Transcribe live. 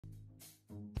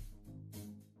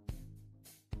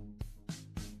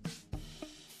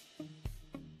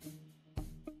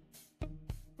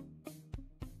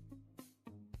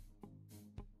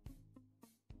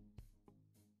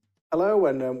Hello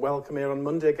and welcome here on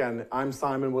Monday again. I'm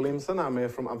Simon Williamson. I'm here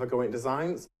from AVAGO-INK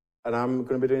Designs, and I'm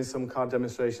going to be doing some card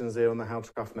demonstrations here on the How to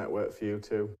Craft network for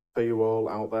you all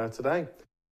out there today.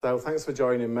 So thanks for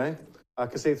joining me. I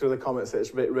can see through the comments that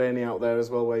it's a bit rainy out there as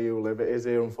well where you live. It is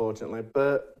here, unfortunately,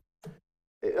 but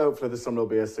hopefully the sun will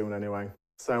be here soon anyway.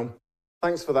 So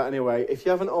thanks for that anyway. If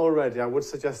you haven't already, I would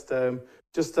suggest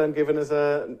just giving us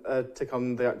a tick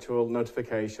on the actual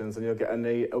notifications, and you'll get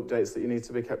any updates that you need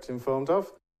to be kept informed of.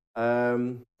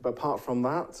 But apart from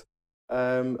that,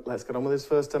 let's get on with this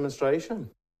first demonstration.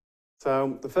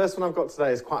 So the first one I've got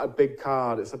today is quite a big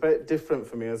card. It's a bit different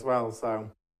for me as well,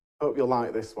 so hope you'll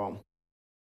like this one.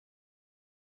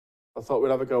 I thought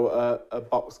we'd have a go at a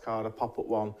box card, a pop-up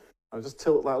one. I'll just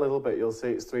tilt that a little bit, you'll see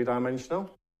it's three-dimensional.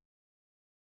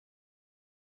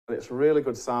 And it's really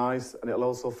good size, and it'll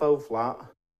also fold flat.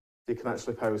 You can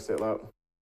actually post it, look,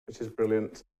 which is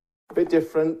brilliant. A bit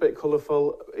different, a bit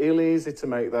colourful, really easy to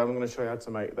make though. I'm going to show you how to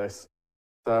make this.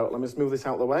 So let me just move this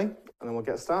out of the way, and then we'll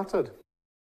get started.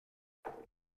 So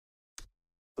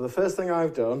the first thing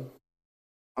I've done,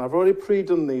 I've already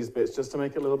pre-done these bits just to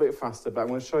make it a little bit faster, but I'm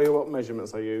going to show you what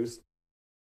measurements I used.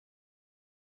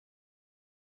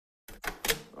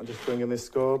 I'm just bringing this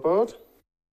scoreboard.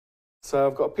 So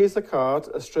I've got a piece of card,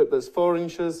 a strip that's 4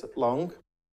 inches long.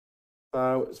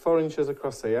 So it's 4 inches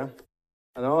across here.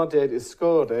 And all I did is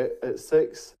scored it at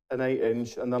 6 and 8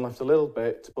 inch, and then left a little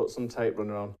bit to put some tape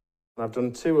runner on. And I've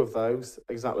done 2 of those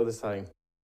exactly the same.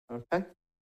 Okay,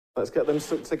 let's get them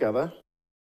stuck together.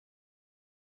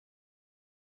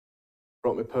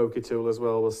 Brought my pokey tool as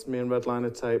well. With me and red liner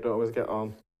tape don't always get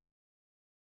on.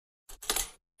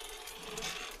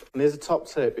 And here's a top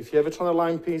tip: if you're ever trying to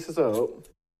line pieces up,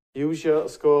 use your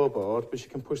scoreboard, but you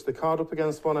can push the card up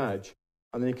against one edge,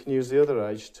 and then you can use the other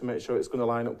edge to make sure it's going to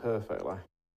line up perfectly.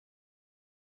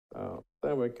 So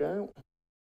there we go.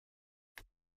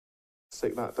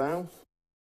 Stick that down.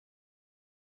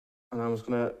 And I'm just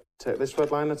going to take this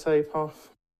red liner tape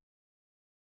off.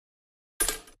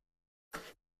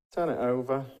 Turn it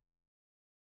over.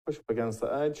 Push up against the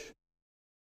edge.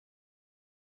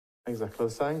 Exactly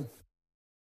the same.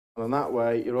 And then that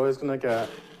way, you're always going to get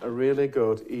a really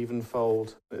good even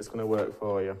fold and it's going to work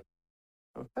for you.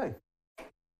 Okay.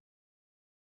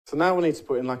 So now we need to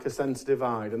put in like a centre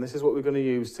divide, and this is what we're going to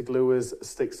use to glue his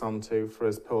sticks onto for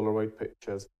his Polaroid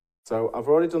pictures. So I've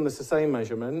already done this the same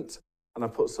measurement, and I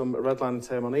put some red liner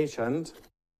tape on each end.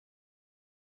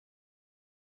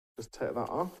 Just take that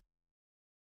off.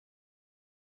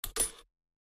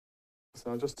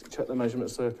 So I'll just check the measurement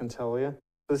so I can tell you.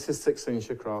 This is 6 inch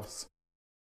across.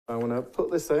 I'm going to put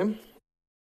this in.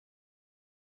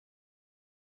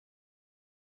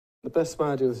 The best way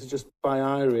I do this is just by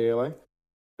eye, really.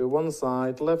 Do one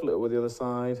side, level it with the other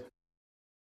side,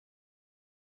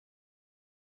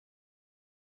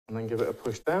 and then give it a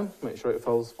push down, make sure it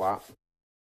folds flat.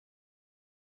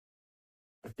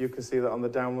 If you can see that on the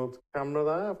download camera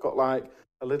there, I've got like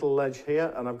a little ledge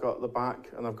here, and I've got the back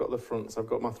and I've got the front, so I've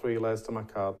got my 3 layers to my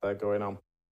card there going on.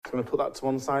 I'm going to put that to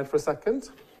one side for a second.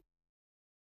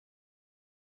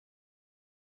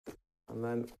 And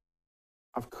then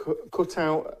I've cut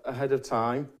out ahead of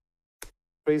time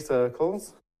 3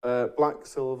 circles. Black,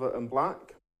 silver and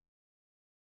black.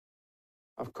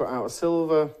 I've cut out a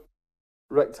silver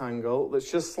rectangle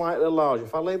that's just slightly larger.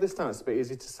 If I lay this down, it's a bit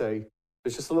easy to see.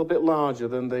 It's just a little bit larger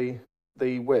than the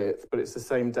width, but it's the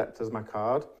same depth as my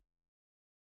card.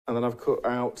 And then I've cut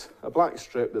out a black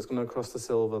strip that's going to cross the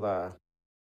silver there.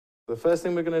 The first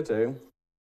thing we're going to do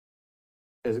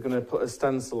is we're going to put a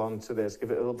stencil onto this, give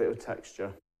it a little bit of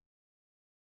texture.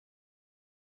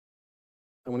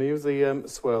 I'm going to use the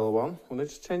swirl one. I'm going to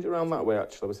just change it around that way,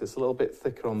 actually, because it's a little bit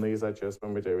thicker on these edges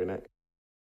when we're doing it.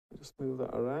 Just move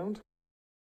that around.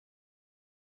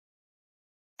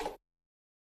 And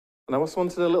I also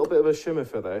wanted a little bit of a shimmer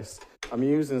for this. I'm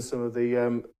using some of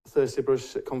the Thirsty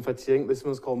Brush confetti ink. This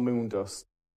one's called Moon Dust.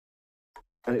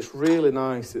 And it's really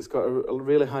nice. It's got a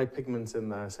really high pigment in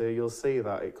there, so you'll see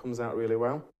that it comes out really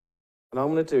well. And all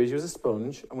I'm going to do is use a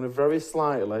sponge. I'm going to very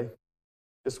slightly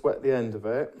just wet the end of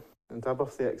it and dab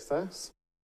off the excess.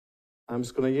 I'm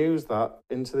just going to use that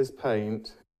into this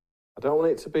paint. I don't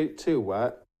want it to be too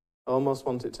wet. I almost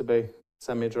want it to be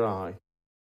semi-dry.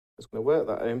 Just going to work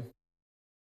that in.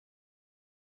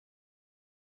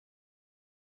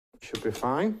 Should be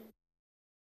fine.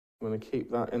 I'm going to keep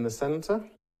that in the centre.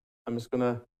 I'm just going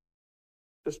to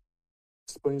just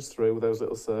sponge through with those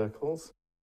little circles.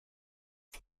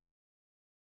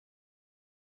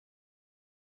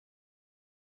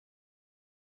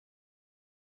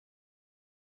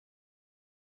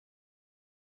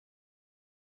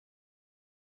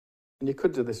 And you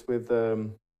could do this with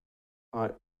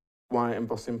like white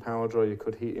embossing powder, or you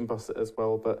could heat emboss it as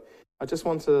well. But I just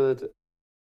wanted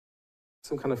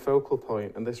some kind of focal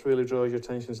point, and this really draws your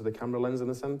attention to the camera lens in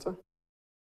the centre.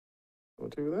 We'll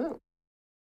do that.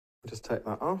 Just take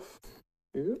that off.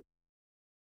 Yeah.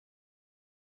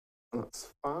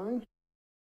 That's fine.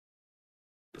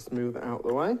 Just move it out of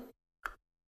the way.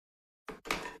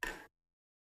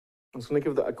 I'm just going to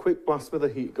give that a quick blast with a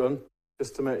heat gun,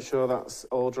 just to make sure that's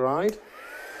all dried.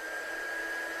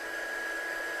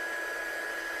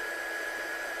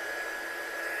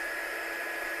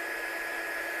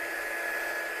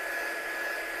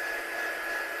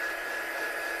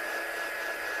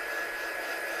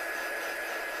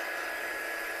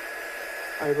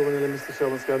 Hi everyone, and Mr.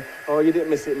 Showman's gone. Oh, you didn't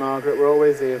miss it, Margaret. We're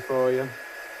always here for you.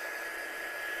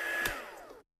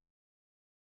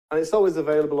 And it's always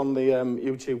available on the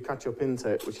YouTube catch-up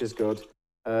intake, which is good.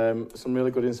 Some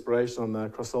really good inspiration on there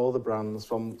across all the brands,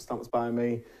 from Stamps by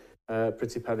Me,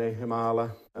 Pretty Penny,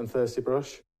 Himala, and Thirsty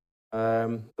Brush.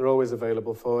 They're always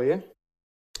available for you.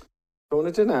 What I'm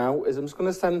going to do now is I'm just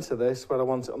going to centre this where I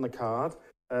want it on the card.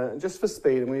 And just for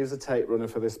speed, I'm going to use a tape runner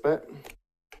for this bit.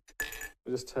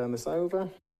 We'll just turn this over.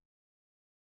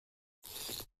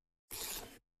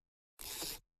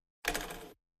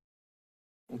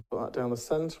 And put that down the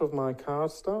centre of my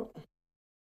cardstock.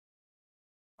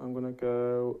 I'm going to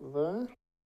go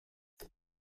there.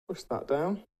 Push that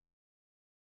down.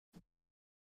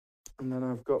 And then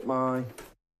I've got my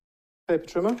paper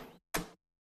trimmer.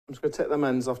 I'm just going to take them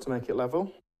ends off to make it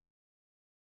level.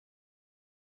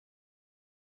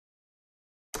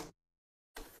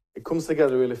 It comes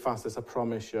together really fast, this I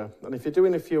promise you. And if you're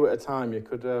doing a few at a time, you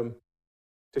could do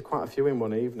quite a few in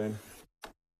one evening.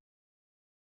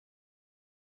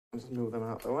 I'll just move them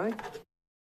out of the way.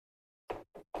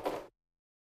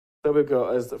 So we've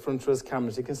got as the front of us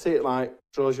cameras. You can see it like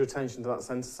draws your attention to that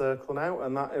centre circle now,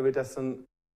 and that iridescent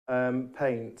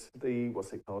paint, the,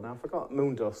 what's it called now? I forgot,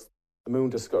 moon dust. The moon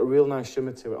dust got a real nice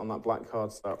shimmer to it on that black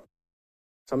cardstock.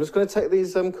 So I'm just going to take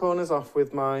these corners off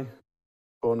with my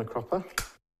corner cropper,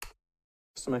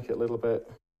 just to make it a little bit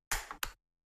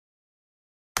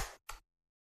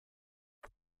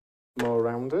more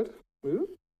rounded. Ooh,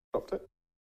 dropped it.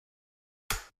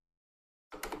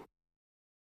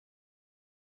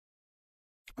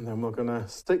 And then we're going to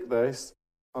stick this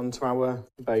onto our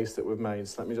base that we've made.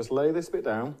 So let me just lay this bit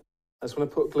down. I just want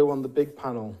to put glue on the big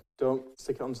panel. Don't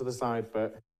stick it onto the side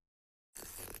bit.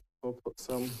 We'll put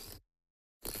some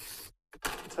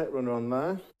tape runner on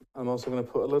there. I'm also going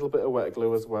to put a little bit of wet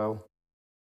glue as well,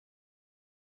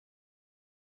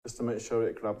 just to make sure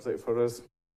it grabs it for us.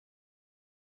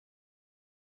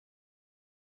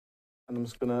 And I'm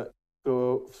just going to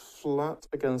go flat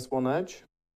against one edge,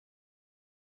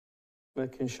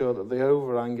 making sure that the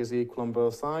overhang is equal on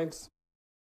both sides.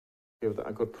 Give that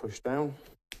a good push down.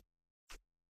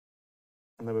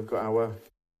 And then we've got our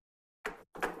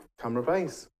camera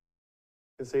base.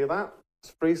 You can see that?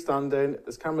 It's freestanding,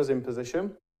 this camera's in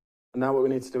position. And now what we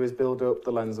need to do is build up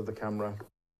the lens of the camera.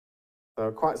 So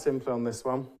quite simply on this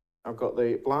one, I've got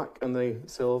the black and the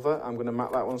silver. I'm going to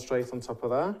mat that one straight on top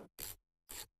of there.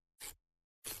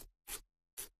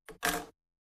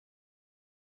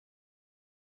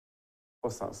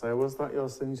 What's that say? Was that your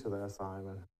signature there,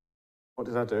 Simon? What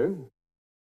did I do?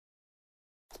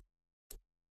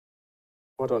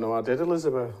 Well, I don't know what I did,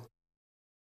 Elizabeth.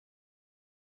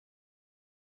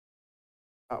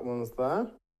 That one's there. And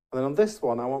then on this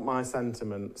one, I want my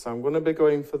sentiment. So I'm going to be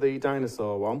going for the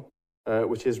dinosaur one,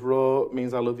 which is raw,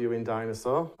 means I love you in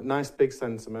dinosaur. Nice big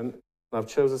sentiment. And I've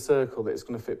chose a circle that it's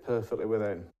going to fit perfectly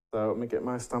within. So let me get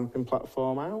my stamping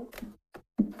platform out.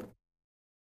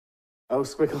 Oh,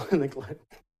 squiggle in the glue.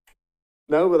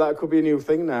 No, but that could be a new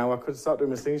thing now. I could start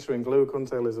doing my signature in glue,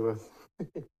 couldn't I, Elizabeth?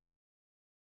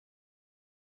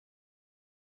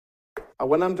 And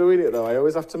when I'm doing it, though, I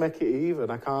always have to make it even.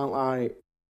 I can't, like,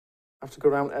 have to go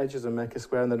around edges and make a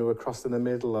square and then do a cross in the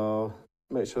middle, or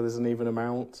make sure there's an even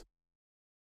amount.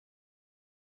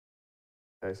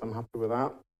 Okay, so I'm happy with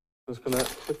that. I'm just going to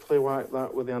quickly wipe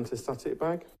that with the anti-static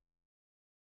bag.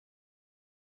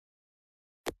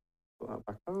 Put that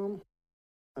back on.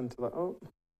 Centre that up.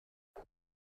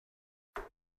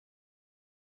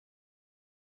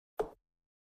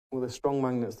 Well, they're strong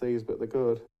magnets, these, but they're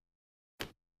good.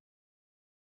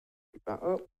 Pick that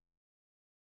up.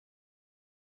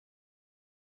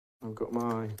 I've got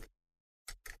my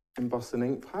embossing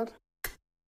ink pad.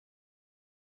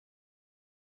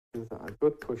 Give that a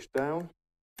good push down.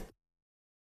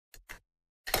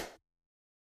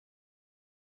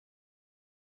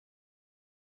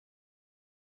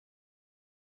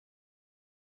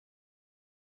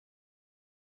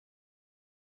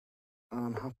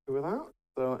 I'm happy with that.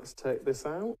 So let's take this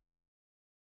out.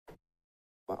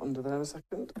 That under there a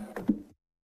second.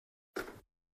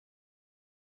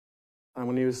 I'm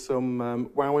going to use some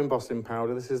Wow embossing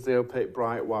powder. This is the opaque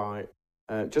bright white,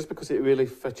 just because it really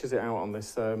fetches it out on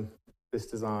this this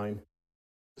design.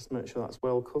 Just make sure that's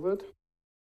well covered.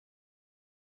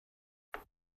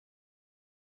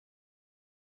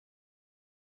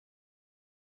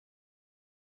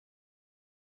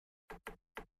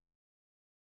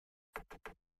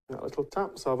 That little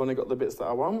tap, so I've only got the bits that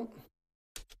I want.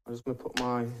 I'm just going to put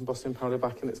my embossing powder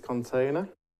back in its container.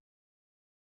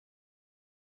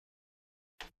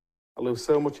 I lose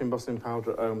so much embossing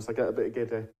powder at home, so I get a bit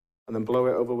giddy, and then blow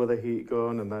it over with a heat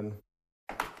gun, and then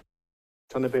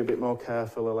trying to be a bit more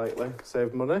careful lately,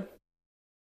 save money.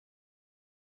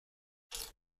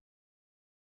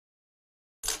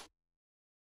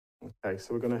 Okay,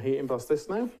 so we're going to heat emboss this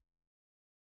now.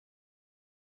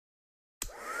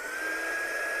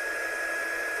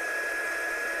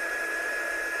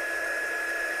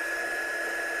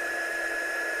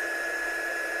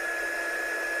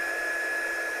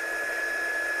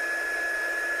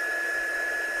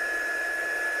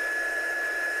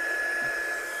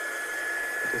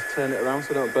 Just turn it around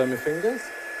so I don't burn my fingers.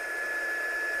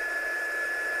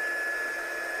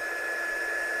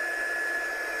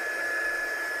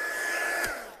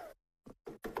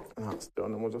 And that's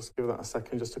done, and we'll just give that a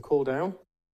second just to cool down.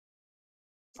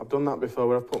 I've done that before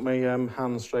where I've put my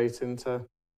hand straight into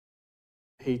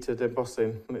heated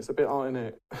embossing, and it's a bit hot in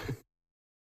it.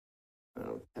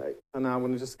 Okay, so now I'm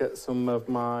going to just get some of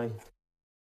my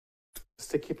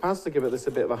sticky pads to give it this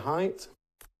a bit of a height.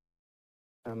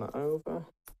 Turn that over.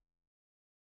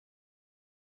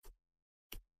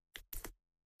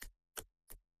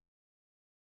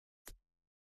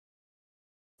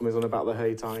 Somebody's on about the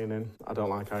hate ironing. I don't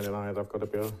like ironing either, I've got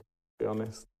to be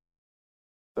honest. So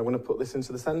I'm going to put this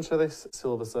into the centre of this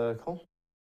silver circle.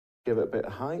 Give it a bit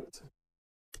of height.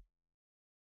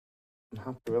 I'm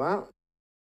happy with that.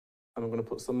 And I'm going to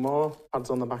put some more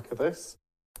pads on the back of this.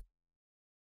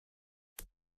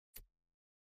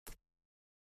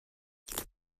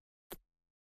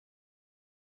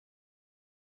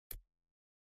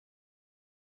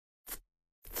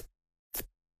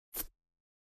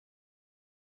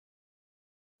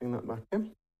 Bring that back in.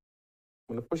 I'm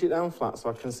going to push it down flat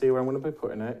so I can see where I'm going to be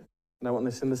putting it. And I want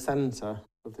this in the centre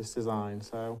of this design.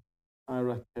 So I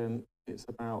reckon it's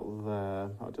about there.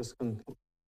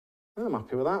 I'm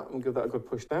happy with that. I'll give that a good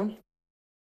push down.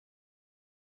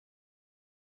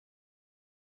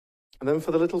 And then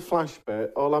for the little flash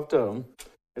bit, all I've done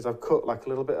is I've cut like a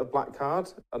little bit of black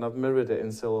card and I've mirrored it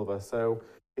in silver. So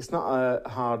it's not a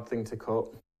hard thing to cut.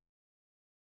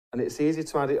 And it's easy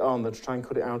to add it on than to try and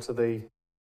cut it out of the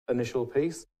initial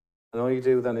piece. And all you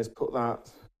do then is put that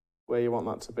where you want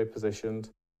that to be positioned.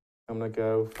 I'm going to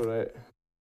go for it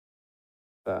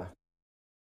there.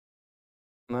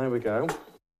 And there we go.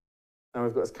 Now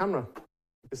we've got this camera.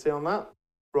 You can see on that,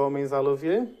 raw means I love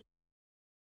you.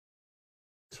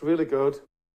 It's really good.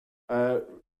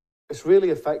 It's really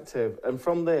effective. And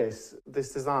from this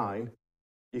design,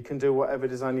 you can do whatever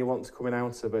design you want to coming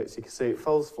out of it. So you can see it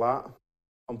folds flat,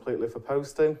 completely for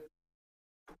posting.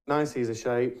 Nice easy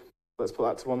shape. Let's put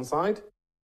that to one side.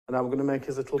 And now we're going to make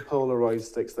his little Polaroid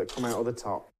sticks that come out of the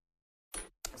top.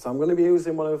 So I'm going to be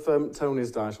using one of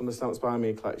Tony's dies from the Stamps by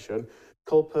Me collection,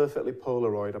 called Perfectly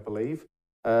Polaroid, I believe.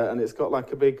 And it's got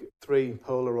like a big 3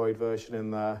 Polaroid version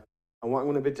in there. And what I'm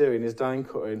going to be doing is die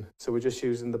cutting. So we're just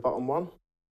using the bottom one.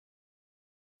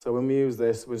 So when we use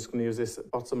this, we're just going to use this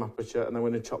bottom aperture and then we're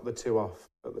going to chop the 2 off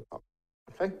at the top.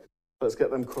 Okay, let's get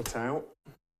them cut out.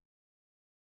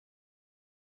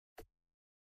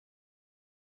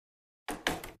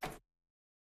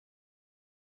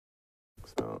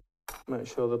 So make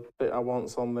sure the bit I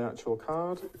want's on the actual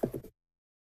card.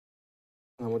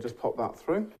 And we'll just pop that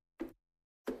through.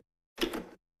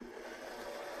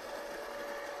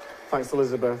 Thanks,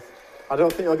 Elizabeth. I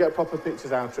don't think you'll get proper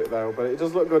pictures out of it though, but it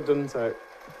does look good, doesn't it?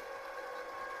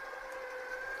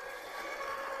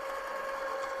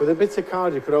 With a bit of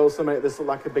card, you could also make this look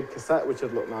like a big cassette, which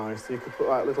would look nice. So you could put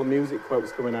like little music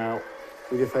quotes coming out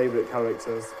with your favourite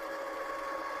characters.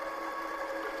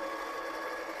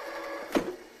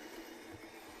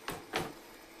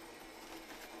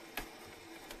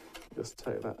 Just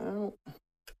take that out.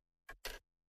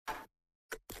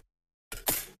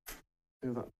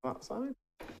 Do that side.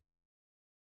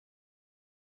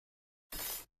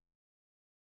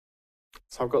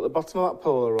 So I've got the bottom of that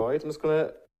Polaroid. I'm just going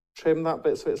to trim that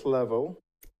bit so it's level.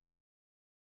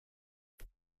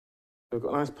 We've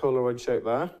got a nice Polaroid shape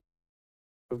there.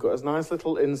 We've got a nice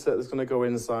little insert that's going to go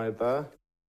inside there.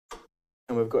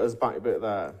 And we've got his back bit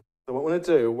there. So what we're going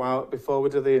to do before we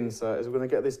do the insert is we're going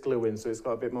to get this glue in so it's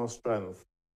got a bit more strength.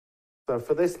 So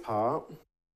for this part,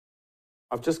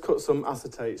 I've just cut some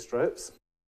acetate strips,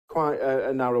 quite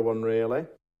a narrow one really,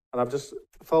 and I've just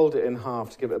folded it in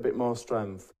half to give it a bit more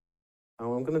strength. And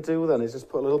what I'm going to do then is just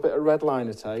put a little bit of red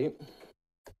liner tape.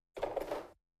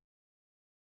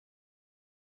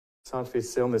 It's hard for you to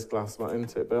see on this glass mat,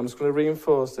 isn't it? But I'm just going to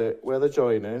reinforce it where the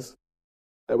join is,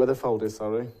 where the fold is,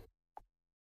 sorry.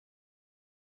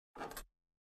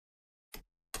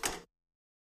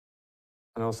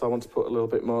 And also I want to put a little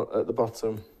bit more at the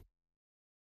bottom.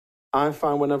 I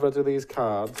find whenever I do these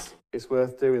cards, it's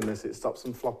worth doing this. It stops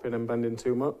them flopping and bending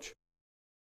too much.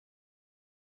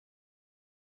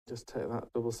 Just take that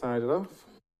double-sided off,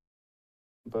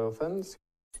 both ends.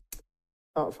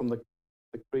 Start from the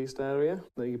creased area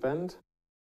that you bend.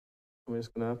 I'm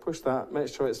just going to push that, make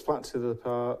sure it's flat to the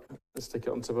part, and stick it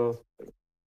onto both. And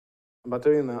by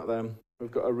doing that then,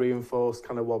 we've got a reinforced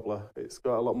kind of wobbler. It's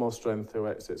got a lot more strength to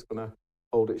it, so it's going to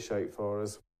hold its shape for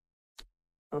us.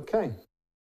 Okay, I'm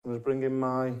going to bring in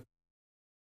my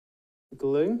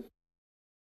glue.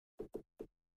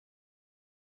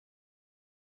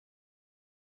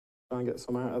 Try and get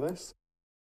some out of this.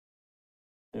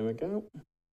 Here we go.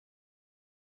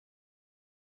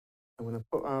 I'm going to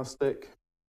put our stick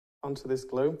onto this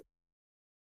glue.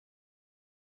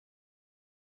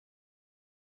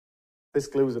 This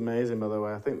glue is amazing, by the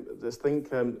way. I think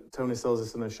Tony sells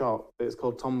this in a shop. It's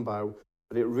called Tombow,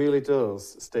 but it really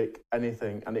does stick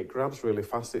anything, and it grabs really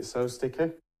fast. It's so sticky,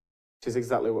 which is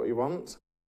exactly what you want.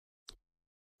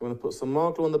 I'm going to put some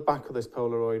more glue on the back of this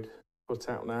Polaroid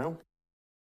cutout now.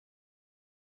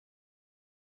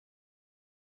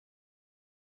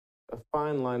 A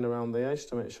fine line around the edge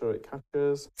to make sure it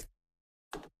catches.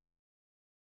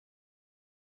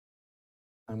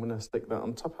 I'm going to stick that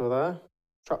on top of there,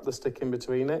 trap the stick in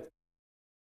between it.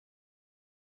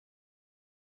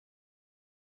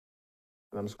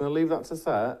 And I'm just going to leave that to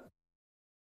set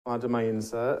while I do my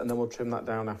insert, and then we'll trim that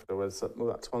down afterwards. So move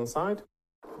that to one side.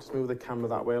 Just move the camera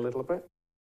that way a little bit.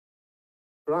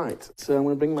 Right, so I'm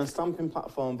going to bring my stamping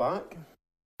platform back.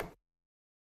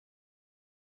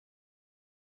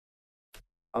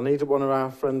 I'll need one of our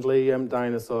friendly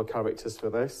dinosaur characters for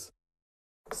this.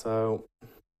 So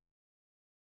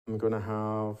I'm going to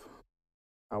have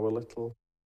our little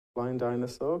flying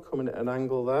dinosaur coming at an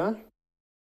angle there.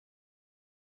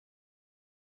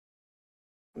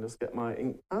 And just get my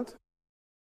ink pad.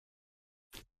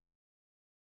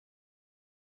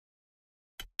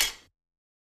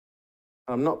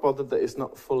 I'm not bothered that it's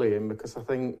not fully in, because I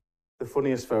think the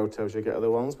funniest photos you get are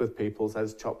the ones with people's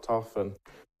heads chopped off and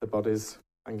the bodies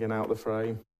hanging out the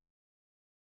frame.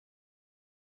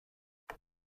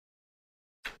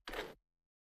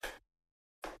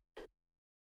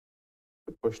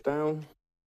 Push down.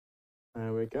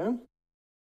 There we go.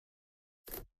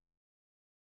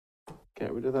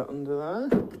 Get rid of that under there.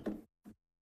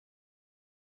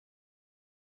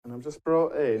 And I've just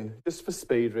brought in, just for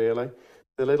speed really,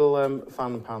 the little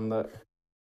fan pan that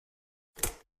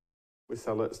we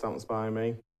sell at Stamps by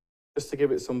Me, just to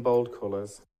give it some bold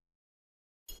colours.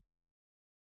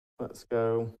 Let's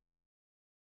go.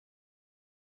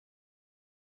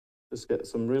 Just get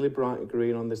some really bright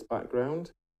green on this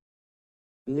background.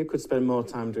 And you could spend more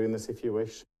time doing this if you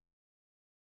wish.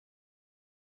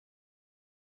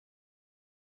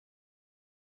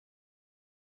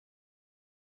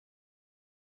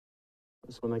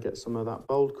 Just want to get some of that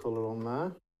bold colour on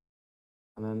there.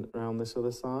 And then around this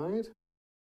other side.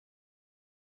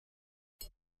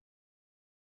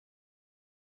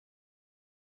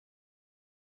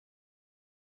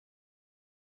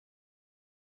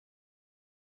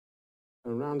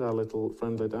 And around our little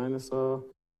friendly dinosaur.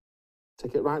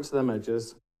 Take it right to them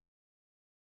edges.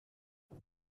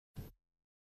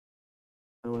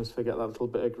 I always forget that little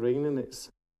bit of green and it's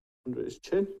under its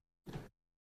chin.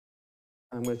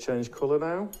 I'm going to change colour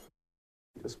now.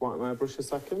 Just wipe my brush a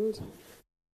second.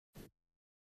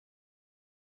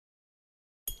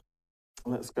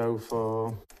 Let's go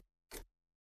for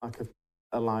like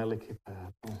a lilac-y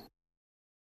purple.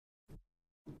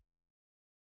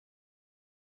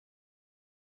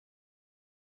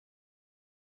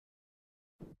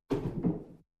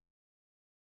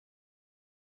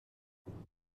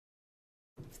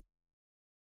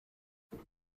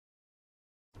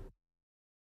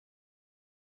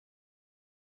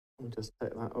 We'll just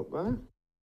take that up there.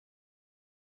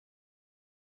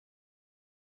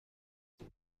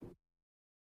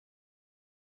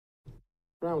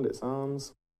 Round its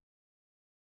arms.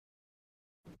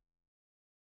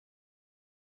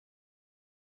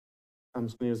 I'm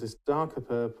just going to use this darker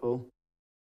purple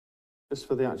just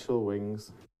for the actual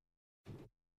wings.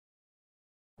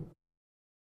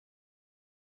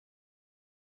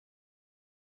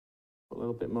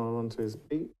 little bit more onto his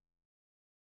beak.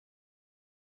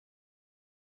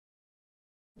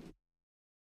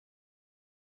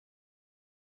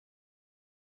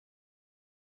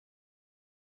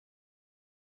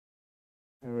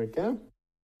 There we go.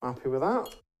 Happy with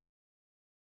that.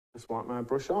 Just wipe my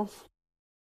brush off.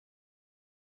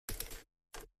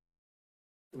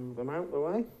 Move them out the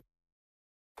way.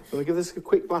 I'm going to give this a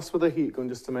quick blast with a heat gun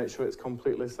just to make sure it's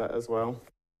completely set as well.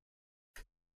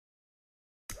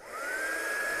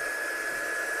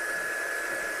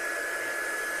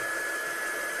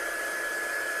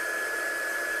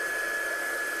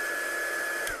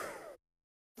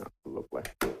 That's lovely.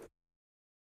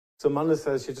 So Amanda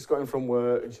says she just got in from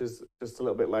work and she's just a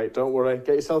little bit late. Don't worry,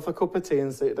 get yourself a cup of tea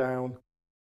and sit down.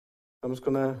 I'm just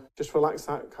going to relax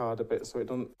that card a bit so it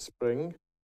doesn't spring.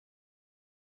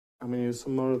 I'm going to use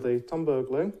some more of the Tombow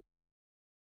glue.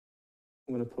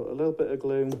 I'm going to put a little bit of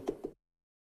glue.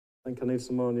 I think I need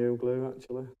some more new glue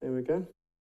actually. Here we go.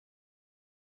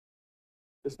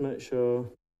 Just make sure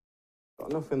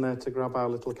got enough in there to grab our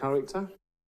little character.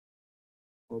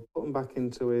 We'll put him back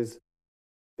into his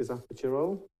aperture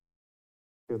roll.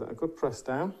 Give that a good press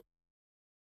down.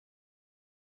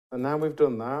 And now we've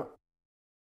done that,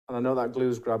 and I know that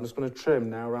glue's grabbed, I'm just going to trim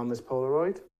now around this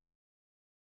Polaroid.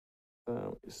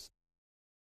 So just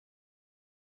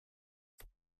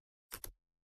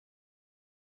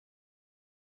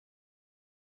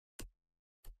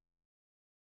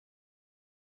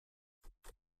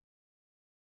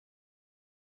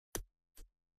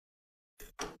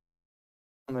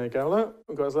and there you go, look,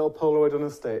 we've got his little Polaroid on a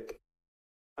stick.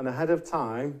 And ahead of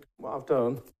time, what I've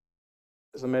done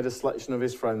is I made a selection of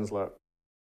his friends, look.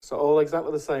 So all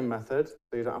exactly the same method, so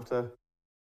you don't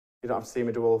have to see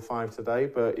me do all 5 today,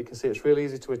 but you can see it's really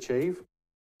easy to achieve.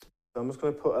 So I'm just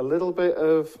going to put a little bit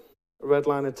of red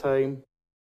liner tame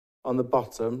on the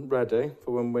bottom, ready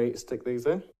for when we stick these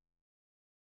in.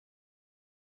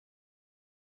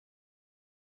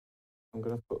 I'm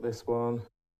going to put this one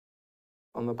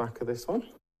on the back of this one.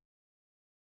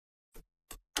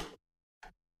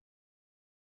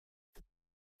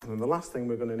 And then the last thing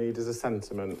we're going to need is a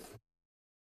sentiment.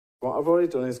 What I've already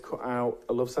done is cut out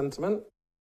a love sentiment.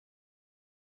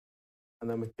 And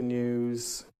then we can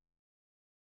use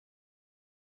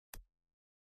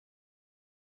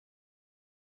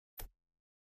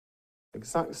the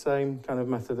exact same kind of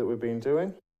method that we've been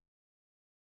doing.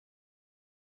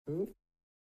 Ooh.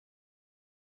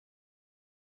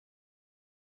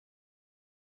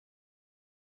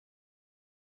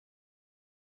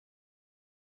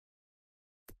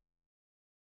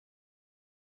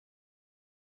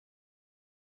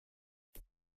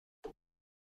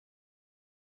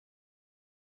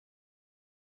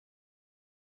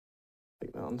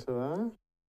 Take that onto there.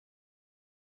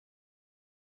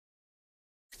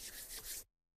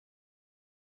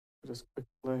 Just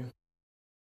quickly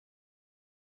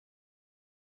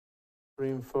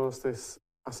reinforce this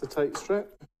acetate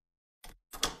strip.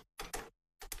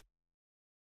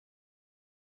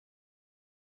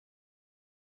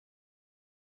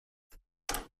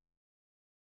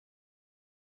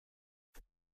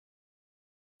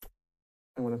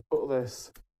 I'm going to put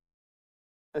this,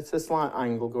 it's a slight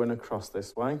angle going across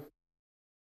this way. A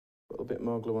little bit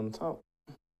more glue on top.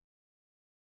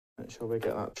 Make sure we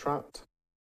get that trapped.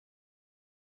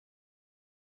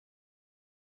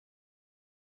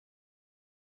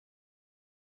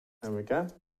 There we go.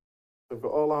 We've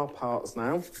got all our parts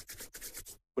now.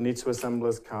 We need to assemble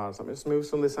as cards. Let me just move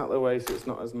some of this out of the way so it's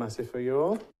not as messy for you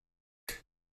all.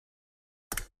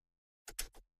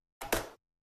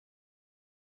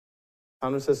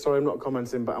 Anna says, sorry, I'm not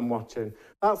commenting, but I'm watching.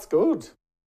 That's good.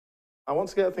 I want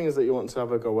to get things that you want to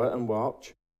have a go at and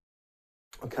watch.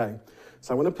 Okay,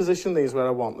 so I'm going to position these where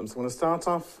I want them. So I'm going to start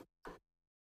off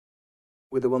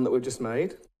with the one that we've just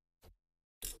made.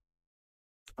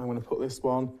 I'm going to put this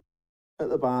one at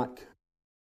the back.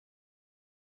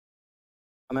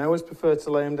 And I always prefer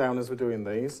to lay them down as we're doing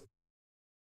these.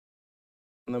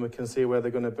 And then we can see where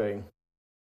they're going to be.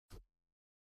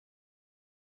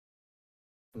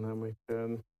 And then we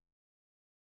can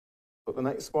put the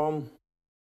next one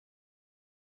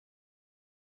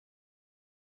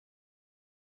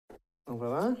over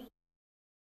there.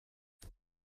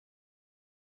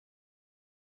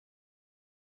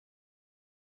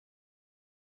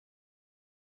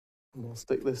 And we'll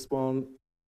stick this one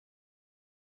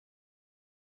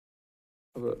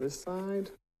over at this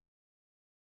side.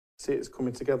 See, it's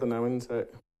coming together now, isn't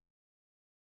it?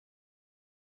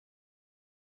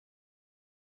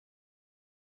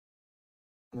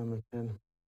 And then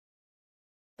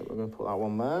we're going to put that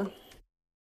one there.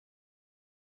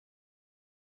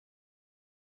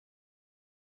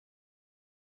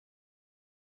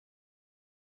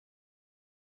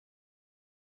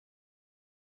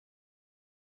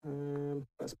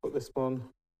 Let's put this one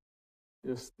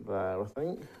just there, I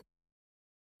think.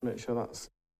 Make sure that's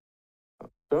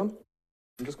done.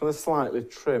 I'm just going to slightly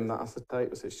trim that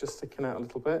acetate so it's just sticking out a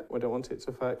little bit. We don't want it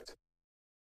to affect.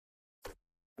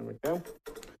 There we go.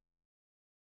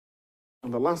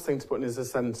 And the last thing to put in is a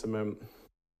sentiment.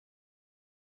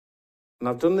 And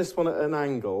I've done this one at an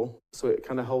angle so it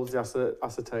kind of holds the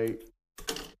acetate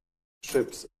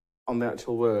strips on the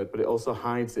actual word, but it also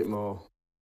hides it more.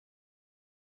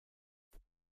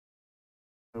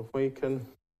 So if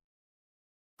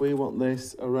we want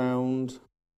this around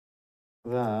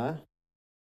there.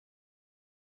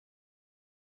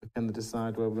 We can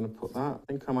decide where we're going to put that. I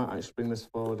think I might actually bring this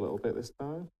forward a little bit this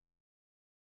time.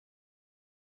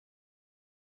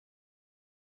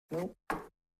 Nope.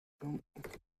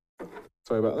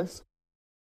 Sorry about this.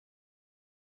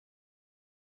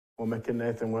 We're making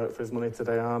Nathan work for his money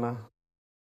today, aren't I?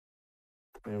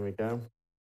 Here we go.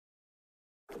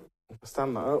 If I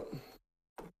stand that up,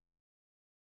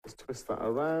 just twist that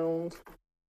around.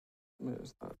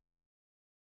 Where's that?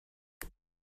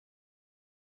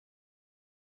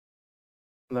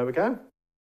 And there we go.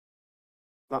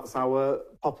 That's our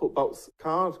pop-up box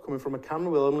card coming from a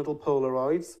camera with own little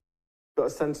Polaroids. Got a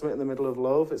sentiment in the middle of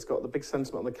love. It's got the big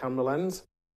sentiment on the camera lens.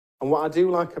 And what I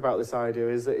do like about this idea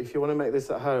is that if you want to make this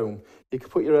at home, you could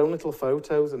put your own little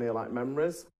photos in here, like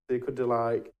memories. So you could do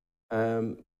like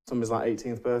somebody's like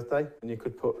 18th birthday, and you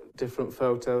could put different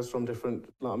photos from different,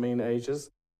 ages.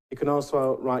 You can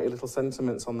also write your little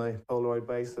sentiments on the Polaroid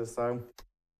basis. So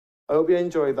I hope you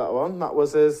enjoyed that one. That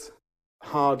was as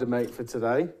hard to make for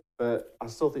today, but I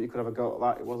still think you could have a go at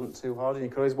that. It wasn't too hard, and you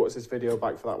can always watch this video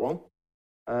back for that one.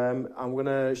 I'm going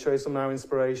to show you some now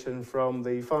inspiration from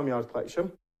the Farmyard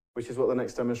collection, which is what the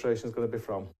next demonstration is going to be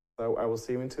from. So I will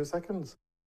see you in 2 seconds.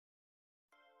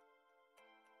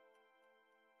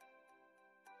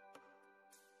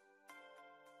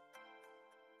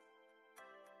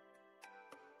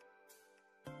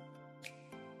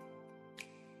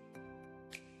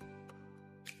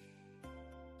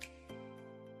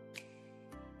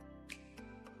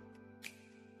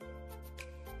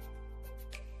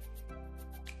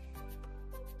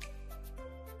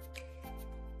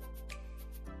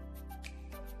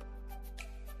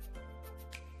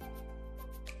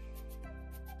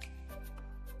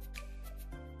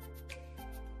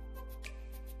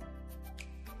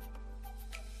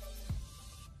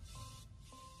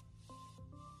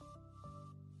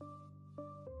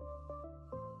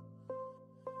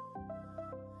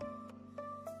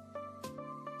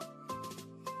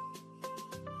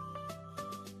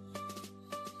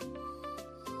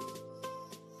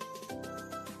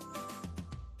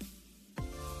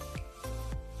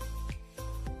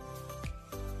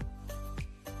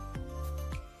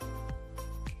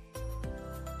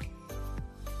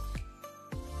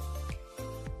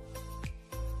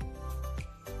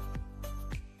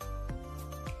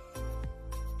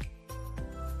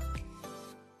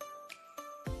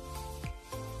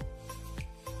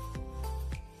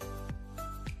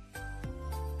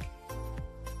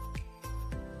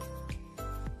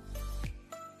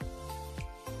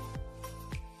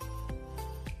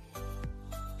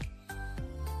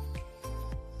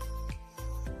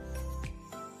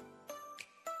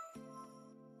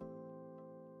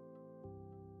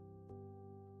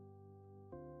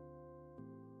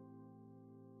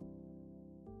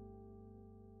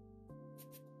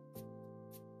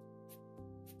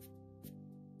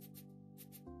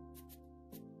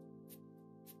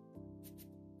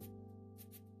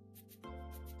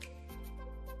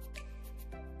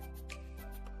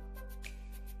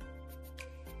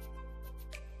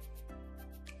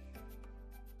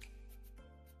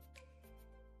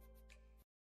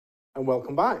 And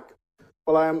welcome back.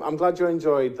 Well, I'm glad you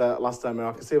enjoyed that last demo.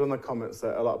 I can see in the comments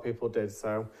that a lot of people did,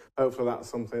 so hopefully that's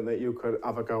something that you could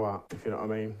have a go at, if you know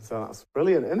what I mean. So that's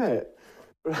brilliant, isn't it?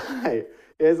 Right,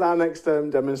 here's our next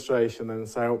demonstration then.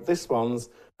 So this one's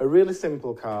a really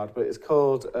simple card, but it's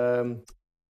called,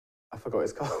 I forgot what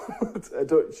it's called, a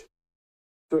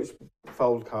Dutch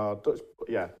fold card.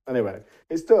 Yeah, anyway,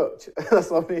 it's Dutch.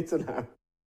 That's all I need to know.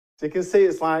 So you can see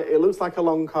it looks like a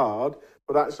long card,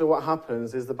 but actually what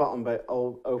happens is the bottom bit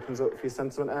all opens up for your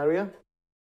sentiment area.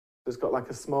 So it's got like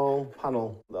a small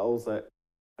panel that holds it.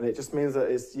 And it just means that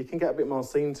you can get a bit more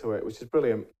scene to it, which is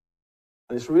brilliant.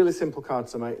 And it's a really simple card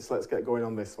to make, so let's get going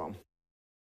on this one.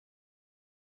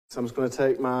 So I'm just going to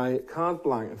take my card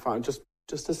blank. In fact,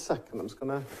 just a second, I'm just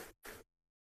going to...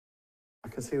 I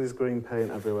can see this green paint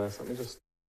everywhere, so let me just...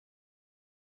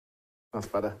 That's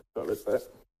better, got rid of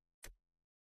it.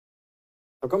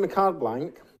 I've got my card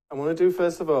blank, and what I'm going to do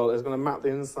first of all is going to map the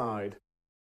inside.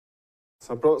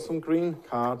 So I brought some green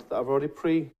card that I've already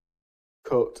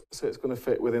pre-cut, so it's going to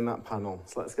fit within that panel.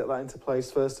 So let's get that into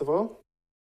place first of all.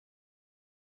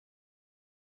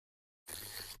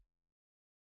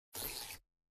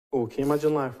 Oh, can you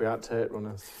imagine life without tape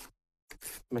runners?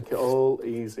 Make it all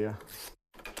easier.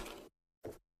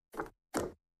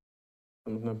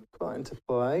 I'm going to put that into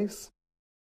place.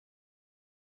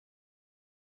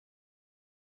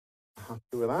 Happy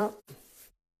with that.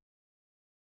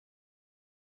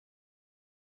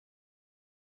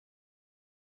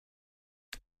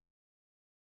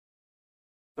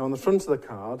 Now on the front of the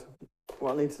card,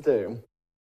 what I need to do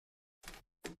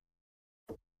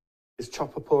is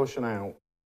chop a portion out,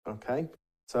 okay?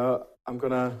 So I'm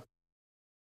gonna,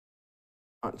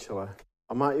 actually,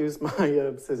 I might use my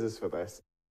scissors for this,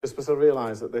 just because I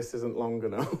realise that this isn't long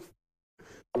enough.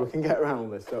 We can get around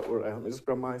this, don't worry. Let me just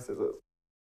grab my scissors.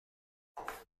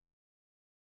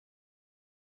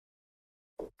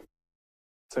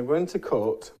 So I'm going to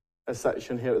cut a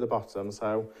section here at the bottom,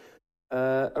 so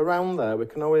around there, we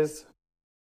can always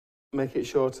make it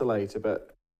shorter later,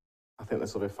 but I think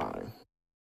this will be fine.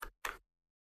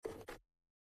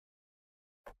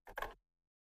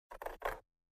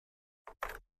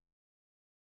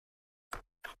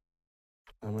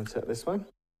 I'm going to take this way.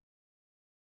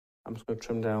 I'm just going to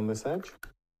trim down this edge.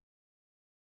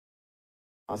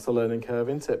 That's the learning curve,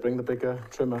 isn't it? Bring the bigger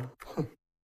trimmer.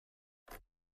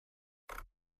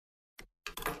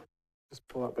 Just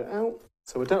pull that bit out.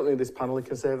 So we don't need this panel, you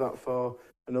can save that for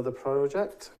another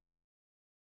project.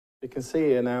 You can see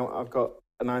here now I've got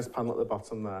a nice panel at the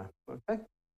bottom there, okay?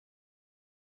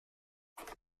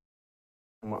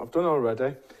 And what I've done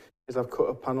already is I've cut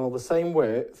a panel the same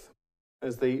width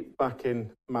as the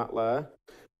backing mat layer.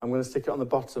 I'm going to stick it on the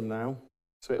bottom now,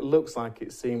 so it looks like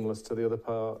it's seamless to the other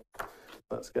part.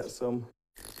 Let's get some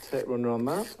tape runner on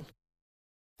that.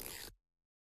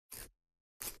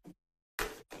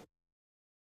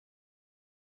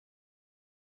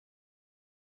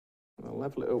 I'll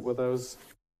level it up with those.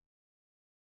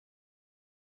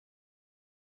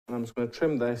 And I'm just going to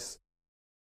trim this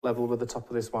level with the top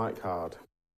of this white card.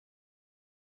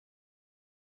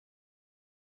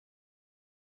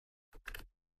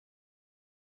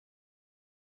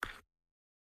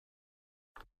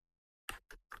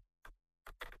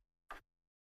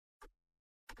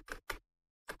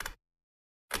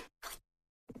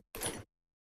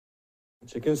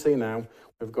 As you can see now,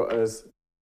 we've got us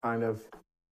kind of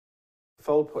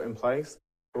fold put in place.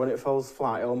 But when it folds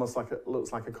flat, it almost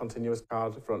looks like a continuous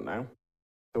card front now.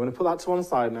 So I'm going to put that to one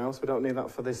side now, so we don't need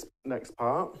that for this next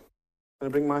part. I'm going to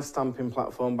bring my stamping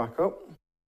platform back up.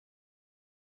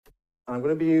 And I'm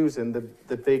going to be using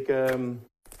the big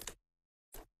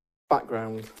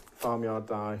background farmyard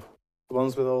die, the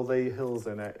ones with all the hills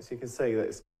in it. So you can see that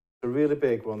it's a really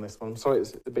big one, this one. I'm sorry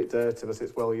it's a bit dirty, but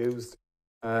it's well used.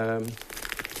 But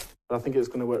I think it's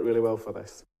going to work really well for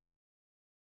this.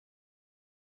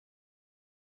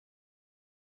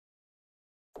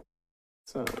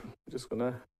 So I'm just going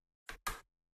to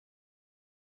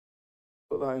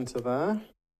put that into there,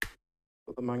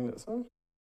 put the magnets on.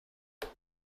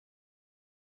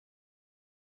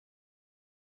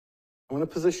 I'm going to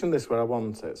position this where I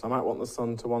want it, so I might want the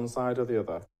sun to one side or the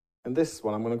other. And this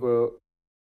one, I'm going to go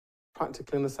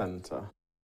practically in the centre.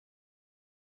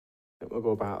 I think we'll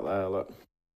go about there, look.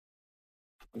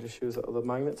 I'll just use that other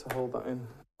magnet to hold that in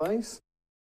place.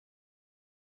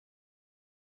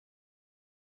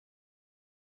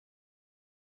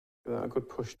 Give that a good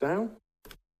push down.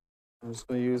 I'm just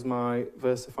going to use my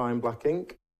VersaFine black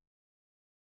ink.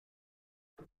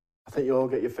 I think you all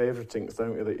get your favourite inks,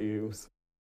 don't you, that you use?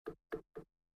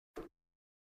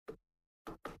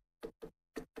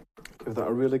 Give that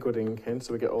a really good ink in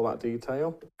so we get all that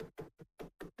detail.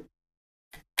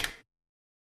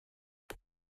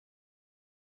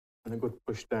 And a good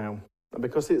push down. And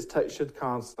because it's textured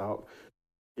cardstock,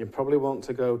 you probably want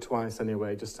to go twice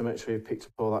anyway, just to make sure you picked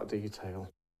up all that detail.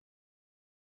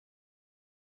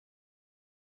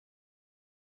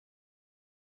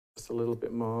 Just a little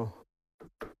bit more.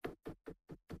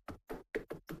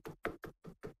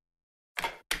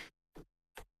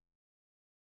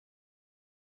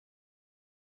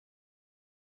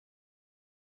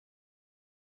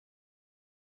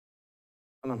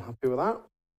 And I'm happy with that.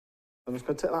 I'm just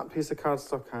going to take that piece of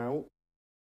cardstock out.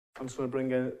 I'm just going to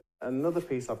bring in another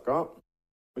piece I've got,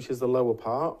 which is the lower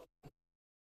part.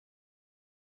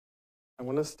 I'm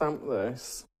going to stamp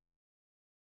this.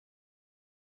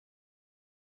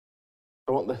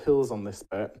 I want the hills on this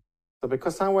bit. So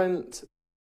because I went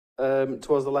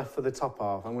towards the left for the top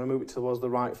half, I'm going to move it towards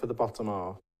the right for the bottom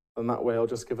half. And that way I'll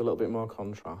just give a little bit more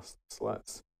contrast. So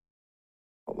let's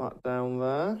put that down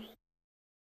there.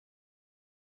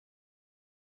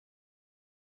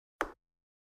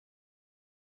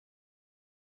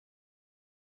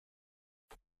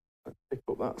 Let's pick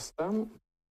up that stamp.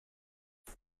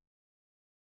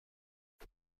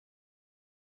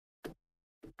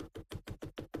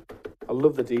 I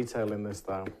love the detail in this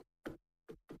though.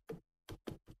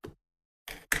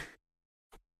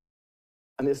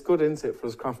 And it's good, isn't it, for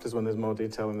us crafters when there's more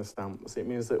detail in the stamps? It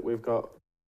means that we've got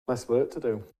less work to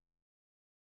do.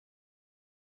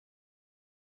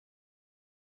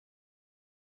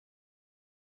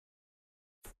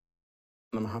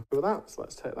 And I'm happy with that, so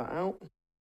let's take that out.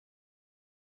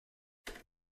 I'm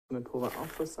going to pull that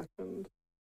off for a second.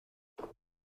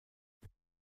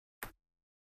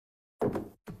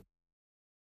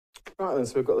 Right then,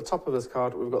 so we've got the top of this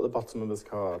card, we've got the bottom of this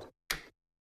card.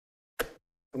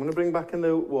 I'm going to bring back in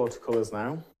the watercolours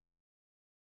now.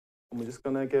 And we're just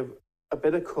going to give a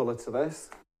bit of colour to this.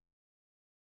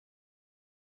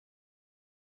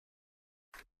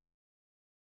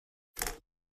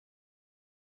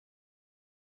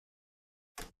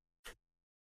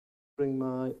 Bring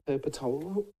my paper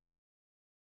towel up.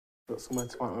 Got somewhere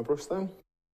to wipe my brush then.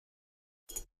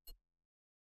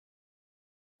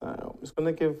 Now, I'm just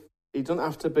going to give, it doesn't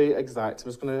have to be exact, I'm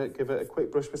just going to give it a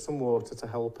quick brush with some water to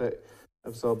help it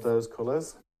absorb those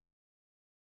colours.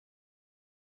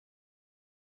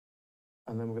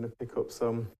 And then we're going to pick up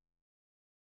some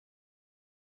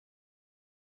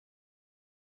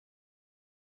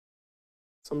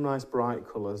nice bright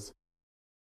colours.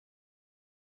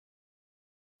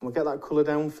 We'll get that colour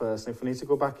down first, and if we need to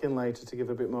go back in later to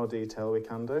give a bit more detail, we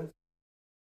can do.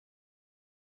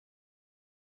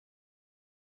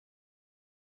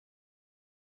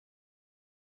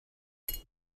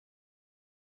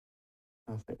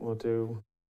 I think we'll do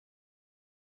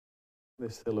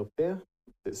this hill up here.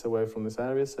 It's away from this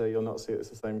area, so you'll not see it's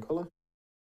the same colour.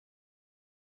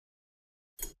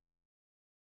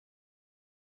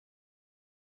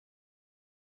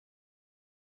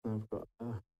 I've got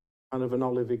kind of an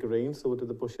olivey green, so we'll do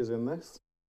the bushes in this.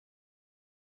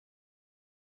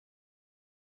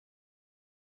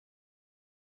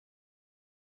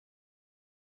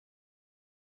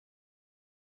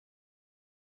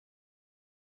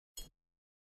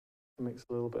 Mix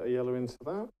a little bit of yellow into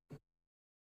that.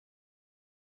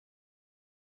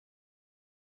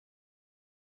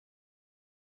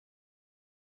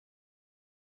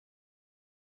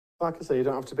 Like I say, you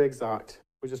don't have to be exact.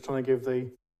 We're just trying to give the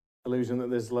illusion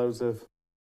that there's loads of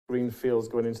green fields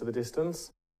going into the distance.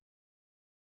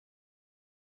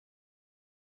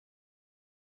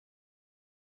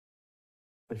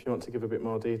 If you want to give a bit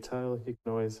more detail, you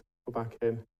can always go back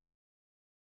in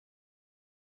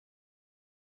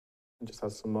and just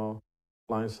add some more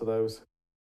lines to those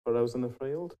furrows in the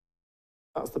field.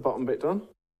 That's the bottom bit done.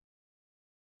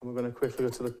 And we're going to quickly go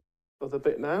to the other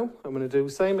bit now. I'm going to do the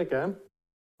same again.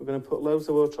 We're going to put loads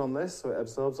of water on this so it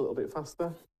absorbs a little bit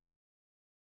faster.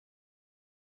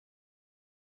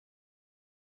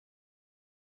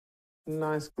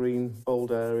 Nice green,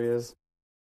 bold areas.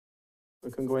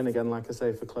 We can go in again, like I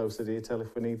say, for closer detail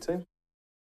if we need to.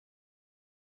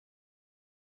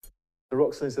 The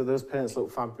rocks and those paints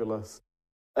look fabulous.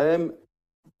 They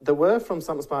were from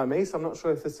Stamps by Me, so I'm not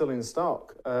sure if they're still in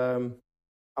stock. I'll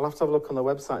have to have a look on the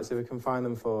website, see if we can find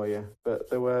them for you. But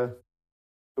they were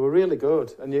really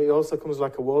good. And it also comes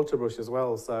like a water brush as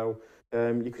well, so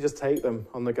you could just take them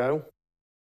on the go.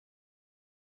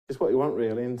 It's what you want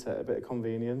really, isn't it? A bit of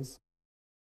convenience.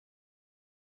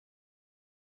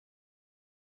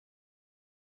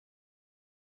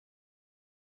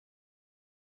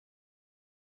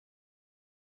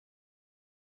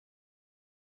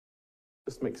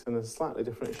 Just mix in a slightly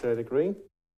different shade of green,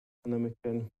 and then we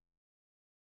can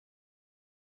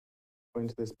go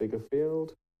into this bigger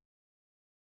field.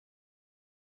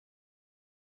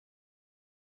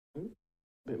 A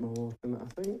bit more water in that,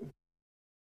 I think.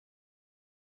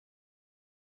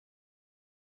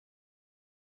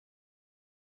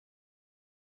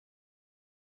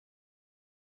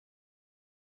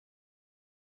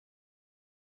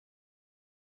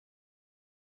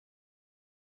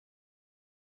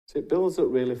 So it builds up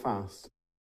really fast.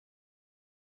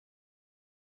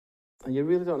 And you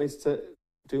really don't need to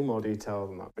do more detail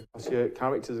than that because your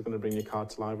characters are going to bring your card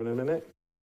to life in a minute.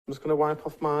 I'm just going to wipe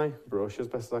off my brush as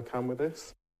best as I can with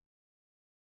this.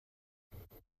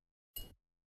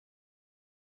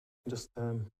 Just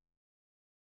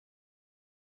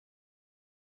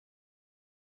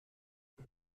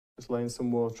laying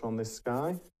some water on this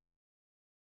sky.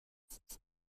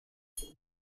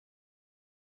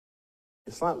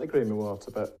 It's slightly creamy water,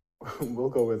 but we'll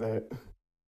go with it.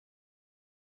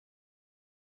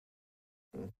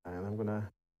 Okay, and I'm going to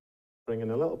bring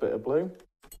in a little bit of blue.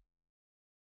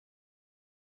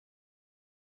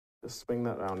 Just swing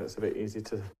that round. It's a bit easy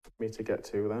for me to get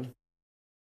to then.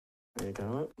 There you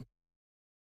go.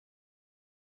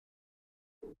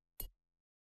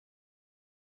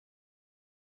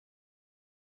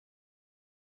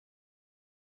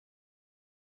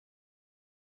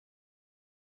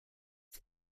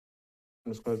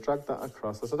 I'm just going to drag that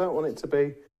across. As I don't want it to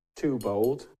be too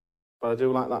bold, but I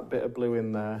do like that bit of blue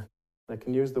in there. I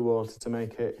can use the water to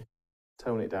make it,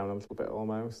 tone it down a little bit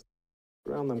almost.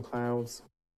 Around them clouds.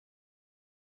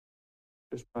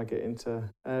 Just drag it into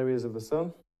areas of the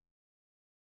sun.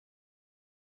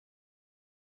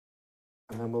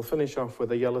 And then we'll finish off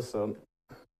with a yellow sun.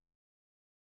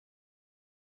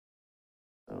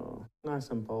 Oh, nice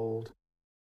and bold.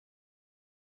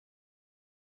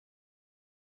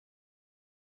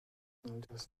 And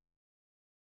just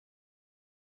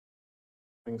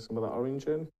bring some of that orange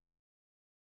in.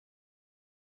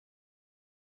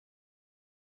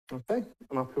 Okay,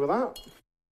 I'm happy with that.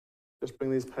 Just bring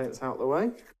these paints out of the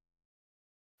way.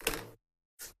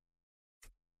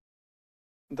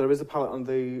 There is a palette on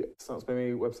the Starts By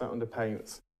Me website under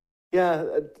paints. Yeah,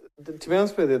 to be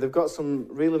honest with you, they've got some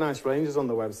really nice ranges on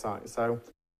the website. So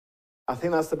I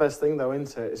think that's the best thing though,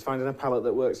 isn't it? Is finding a palette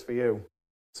that works for you.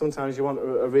 Sometimes you want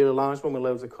a really large one with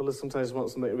loads of colours. Sometimes you want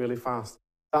something really fast.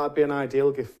 That'd be an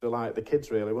ideal gift for like the kids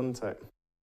really, wouldn't it?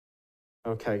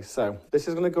 Okay, so this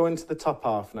is going to go into the top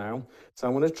half now. So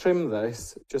I'm going to trim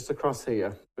this just across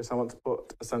here because I want to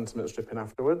put a sentiment strip in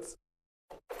afterwards.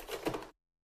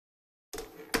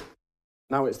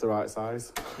 Now it's the right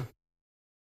size.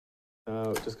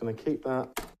 So just going to keep that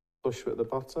flush at the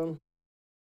bottom.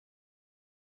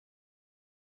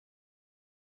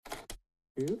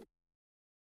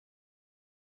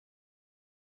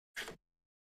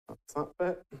 That's that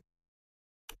bit.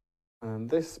 And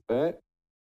this bit,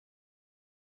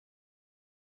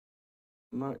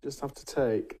 might just have to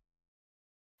take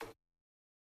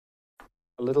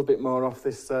a little bit more off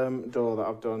this door that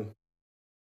I've done.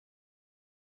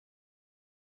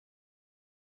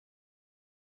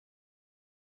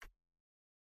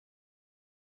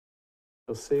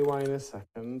 You'll see why in a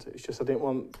second. It's just I didn't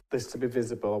want this to be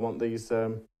visible. I want these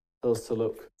hills to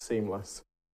look seamless.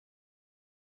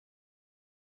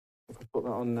 If I put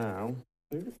that on now,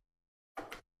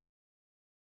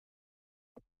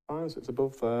 fine, so it's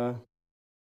above there.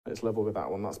 It's level with that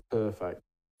one, that's perfect.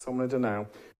 So what I'm going to do now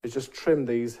is just trim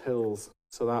these hills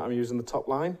so that I'm using the top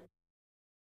line.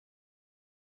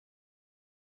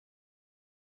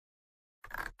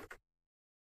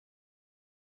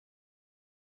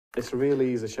 It's a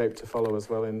really easy shape to follow as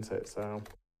well, isn't it? So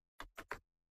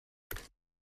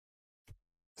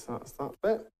that's that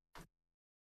bit.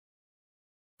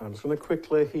 I'm just going to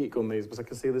quickly heat gun these because I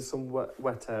can see there's some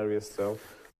wet areas still.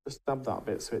 Just dab that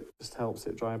bit so it just helps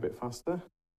it dry a bit faster.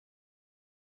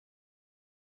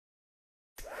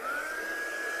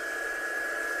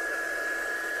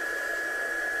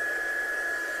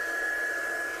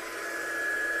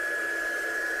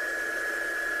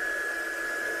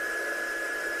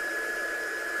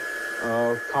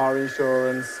 Oh, car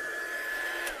insurance.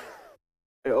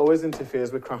 It always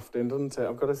interferes with crafting, doesn't it?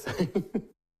 I've got to say.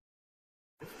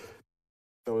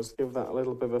 So I'll just give that a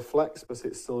little bit of a flex because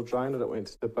it's still drying. I don't want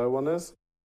it to bow on us.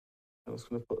 I'm just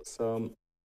going to put some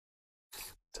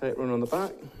tape run on the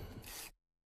back.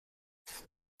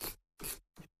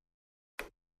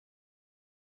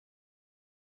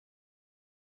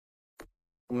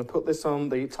 I'm going to put this on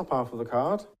the top half of the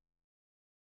card.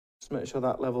 Just make sure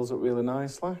that levels up really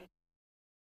nicely.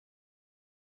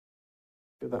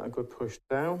 Give that a good push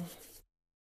down.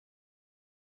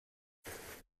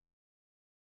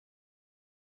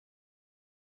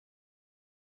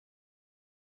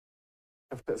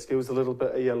 Let's use a little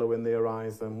bit of yellow in the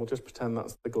horizon. We'll just pretend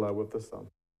that's the glow of the sun.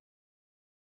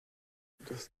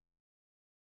 Just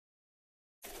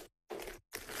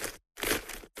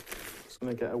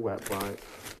going to get a wet wipe.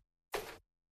 I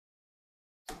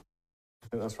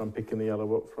think that's where I'm picking the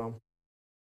yellow up from.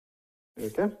 There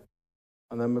we go.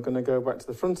 And then we're going to go back to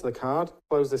the front of the card,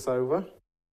 close this over,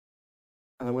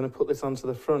 and I'm going to put this onto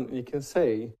the front. And you can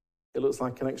see it looks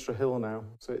like an extra hill now.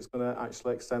 So it's going to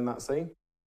actually extend that scene.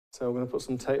 So we're going to put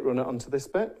some tape runner onto this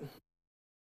bit.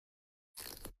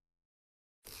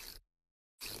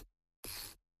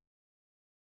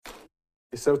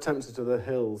 You're so tempted to the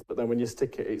hills, but then when you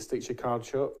stick it, it sticks your card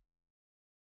shut.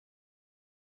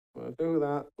 I'm going to do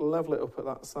that, level it up at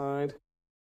that side.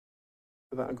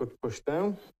 Give that a good push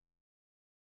down.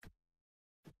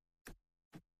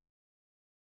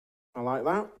 I like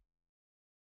that.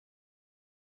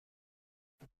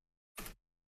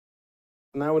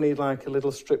 Now we need like a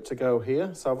little strip to go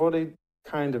here. So I've already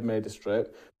kind of made a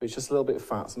strip, but it's just a little bit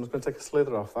fat. So I'm just going to take a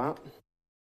slither off that.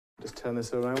 Just turn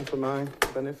this around for my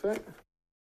benefit.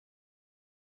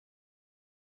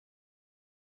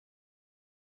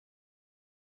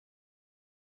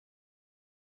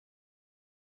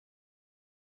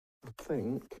 I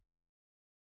think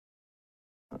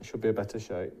that should be a better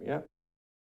shape, yeah.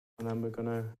 And then we're going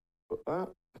to put that.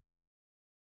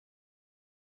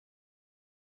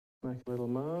 Make a little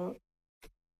mark.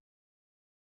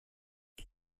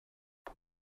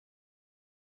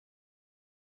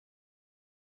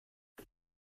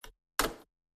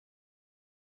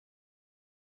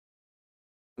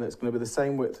 And it's going to be the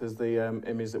same width as the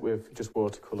image that we've just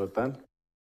watercoloured then.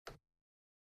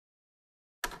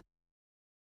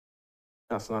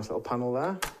 That's a nice little panel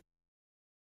there.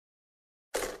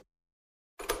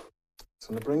 So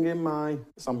I'm going to bring in my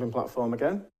stamping platform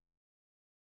again.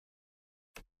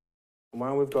 And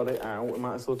while we've got it out, we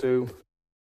might as well do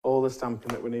all the stamping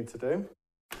that we need to do.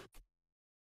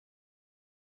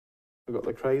 We've got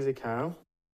the crazy cow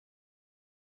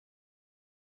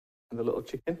and the little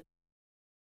chicken.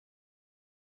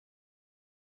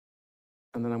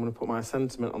 And then I'm going to put my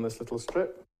sentiment on this little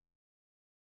strip.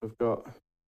 We've got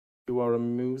 "You are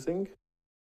amusing."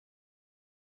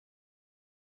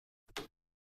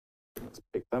 Let's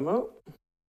pick them up.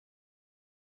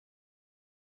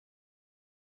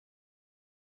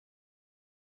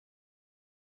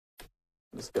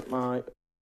 Let's get my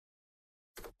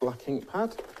black ink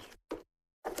pad.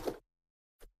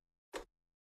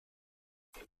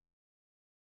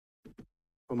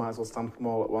 We might as well stamp them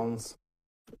all at once.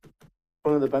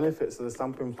 One of the benefits of the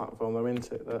stamping platform, though,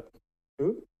 isn't it, that,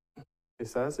 ooh, it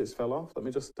says it's fell off. Let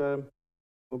me just,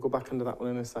 we'll go back into that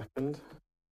one in a second.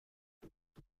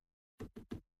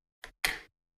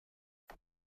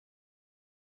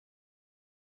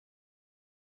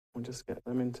 We'll just get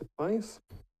them into place.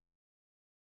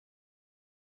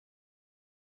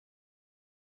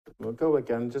 We'll go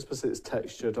again, just because it's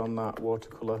textured on that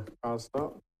watercolour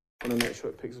cardstock. I want to make sure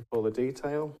it picks up all the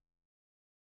detail.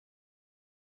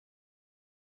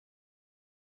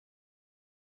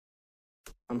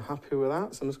 I'm happy with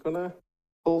that, so I'm just going to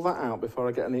pull that out before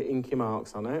I get any inky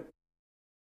marks on it.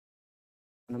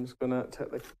 And I'm just going to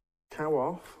take the cow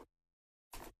off.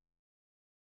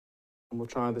 And we'll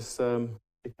try this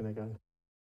chicken again.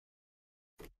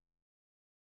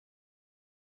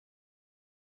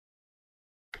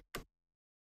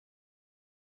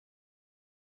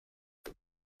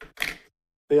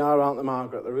 They are, aren't they,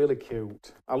 Margaret? They're really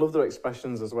cute. I love their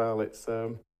expressions as well. It's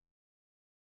and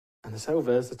they're so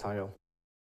versatile.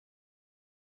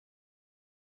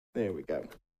 There we go.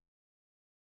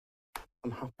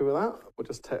 I'm happy with that. We'll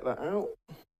just take that out.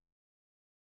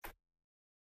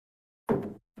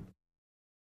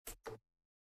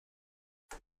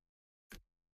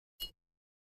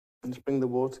 And just bring the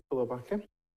watercolour back in.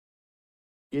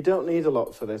 You don't need a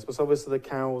lot for this, but obviously the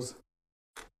cow's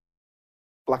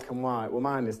black and white. Well,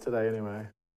 mine is today anyway.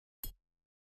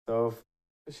 So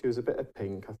I've use a bit of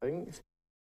pink, I think.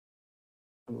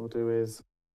 And what we'll do is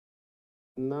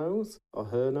nose, or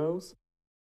her nose.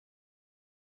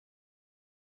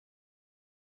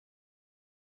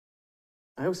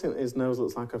 I always think his nose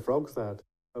looks like a frog's head.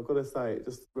 I've got to say, it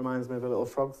just reminds me of a little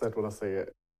frog's head when I see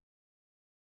it.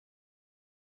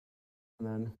 And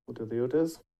then we'll do the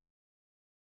others.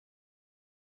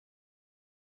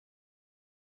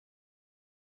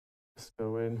 Just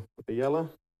go in with the yellow.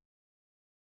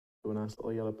 Do a nice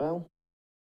little yellow bell.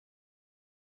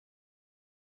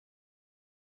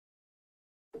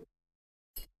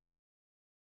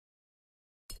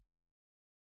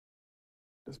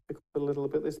 Just pick up a little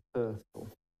bit this purple.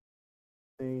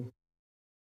 See,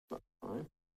 that's fine.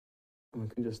 And we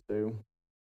can just do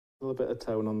a little bit of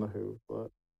tone on the hoof.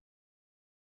 Look.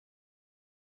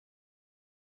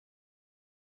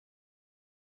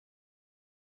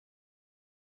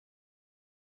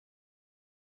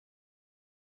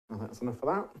 And that's enough of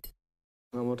that.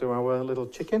 And then we'll do our little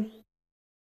chicken.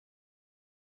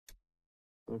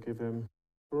 We'll give him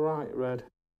bright red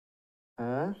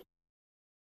hair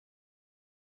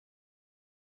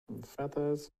and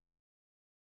feathers.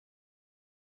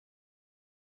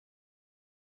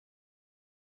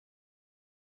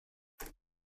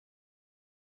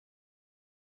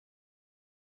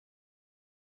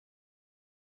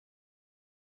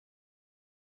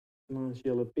 Nice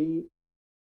yellow beak.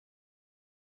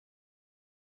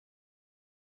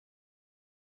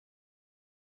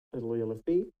 Little yellow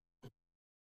feet.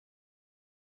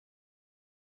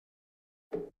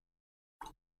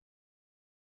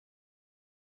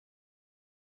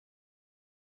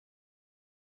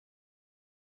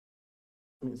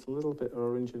 Mix a little bit of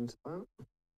orange into that.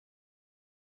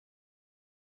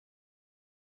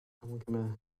 Look at me.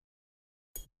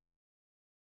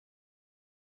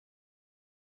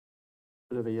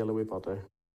 Bit of a yellowy body.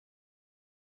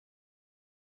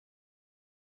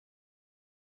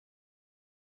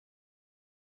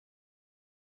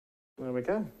 There we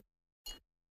go.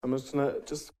 I'm just gonna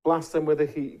blast them with a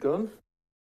heat gun.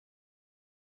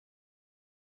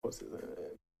 What's it?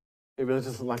 It really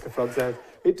does look like a frog's head.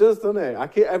 It does, doesn't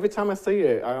it? Every time I see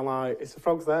it, I'm like, it's a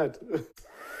frog's head.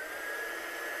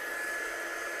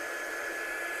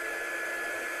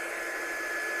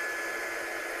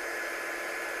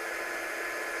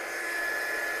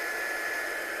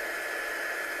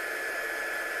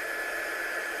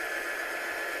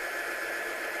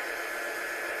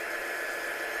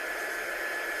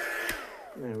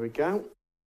 There we go.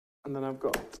 And then I've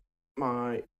got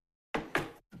my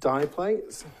die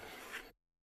plates.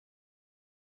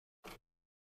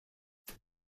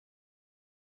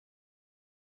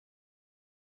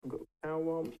 I've got the cow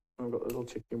one, and I've got the little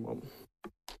chicken one.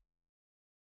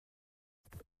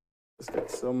 Let's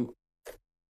get some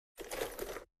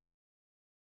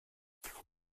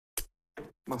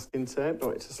masking tape, don't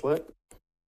want it to slip.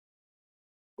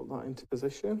 Put that into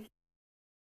position.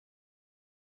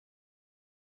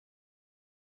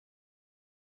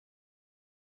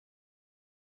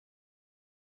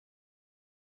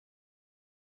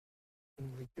 There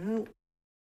we go. And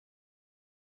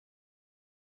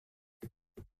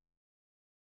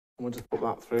we'll just put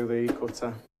that through the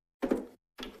cutter.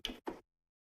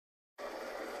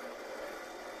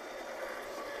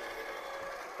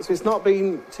 So it's not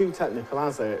been too technical,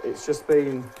 has it? It's just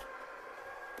been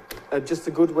just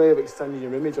a good way of extending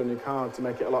your image on your card to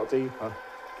make it a lot deeper,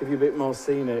 give you a bit more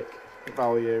scenic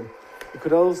value. You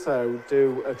could also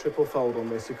do a triple fold on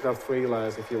this. You could have 3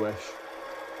 layers if you wish.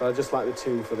 But I just like the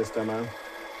 2 for this demo.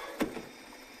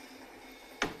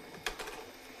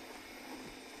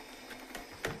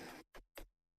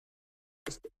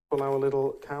 Just pull our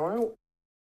little cow out.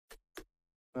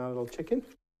 Our little chicken.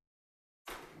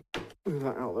 Move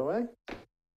that out of the way.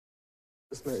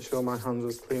 Just make sure my hands are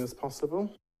as clean as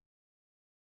possible.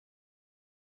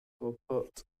 We'll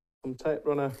put some tape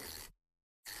runner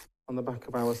on the back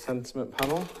of our sentiment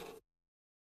panel.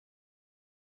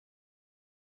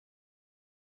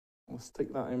 We'll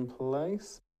stick that in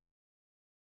place.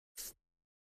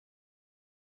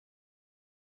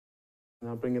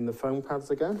 Now bring in the foam pads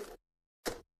again.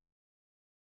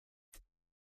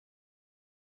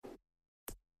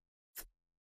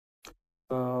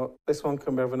 So this one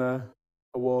can be having a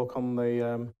walk on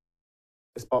the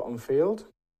this bottom field.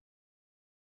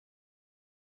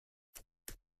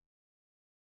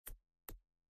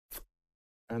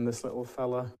 And this little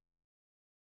fella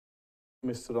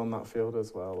misted on that field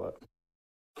as well. Look.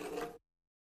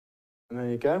 And there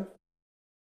you go.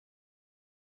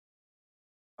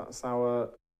 That's our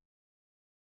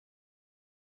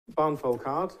barnfold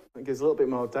card. It gives a little bit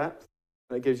more depth.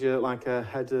 And it gives you like a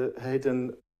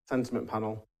hidden sentiment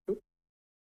panel. And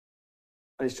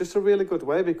it's just a really good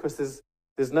way because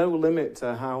there's no limit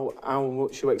to how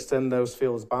much you extend those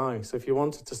fields by. So if you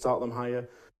wanted to start them higher,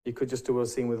 you could just do a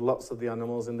scene with lots of the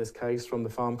animals, in this case, from the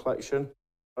farm collection.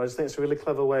 But I just think it's a really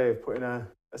clever way of putting a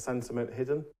sentiment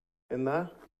hidden in there.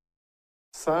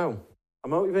 So, I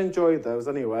hope you've enjoyed those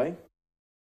anyway.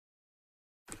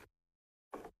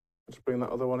 Just bring that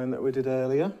other one in that we did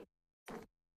earlier.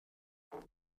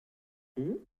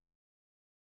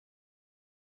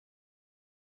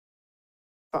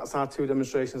 That's our 2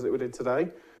 demonstrations that we did today.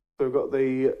 So we've got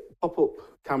the pop-up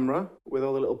camera with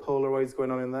all the little Polaroids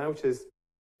going on in there, which is,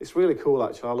 it's really cool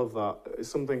actually, I love that. It's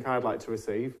something I'd like to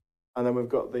receive. And then we've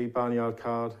got the barnyard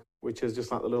card, which is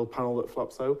just like the little panel that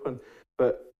flops open.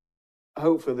 But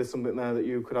hopefully there's something there that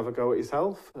you could have a go at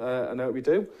yourself. I know you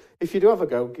do. If you do have a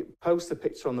go, post a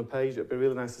picture on the page. It'd be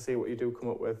really nice to see what you do come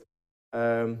up with.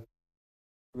 I'm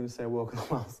going to say walk on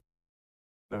the walls.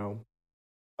 No.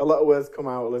 A lot of words come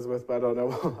out, Elizabeth, but I don't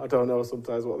know. I don't know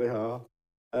sometimes what they are.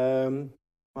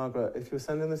 Margaret, if you were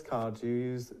sending this card, do you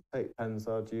use tape pens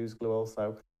or do you use glue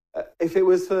also? If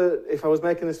I was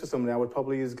making this for somebody, I would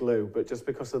probably use glue, but just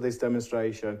because of this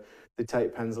demonstration, the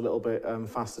tape pen's a little bit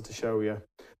faster to show you.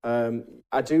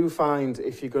 I do find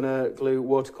if you're going to glue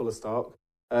watercolour stock,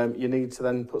 you need to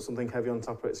then put something heavy on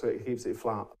top of it so it keeps it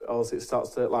flat, or else it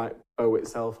starts to like bow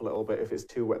itself a little bit if it's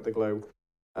too wet, the glue.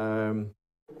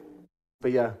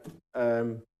 But yeah,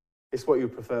 it's what you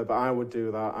prefer, but I would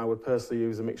do that. I would personally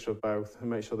use a mixture of both and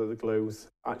make sure that the glue's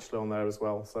actually on there as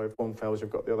well. So if one fails, you've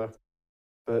got the other.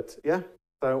 But yeah,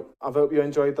 so I hope you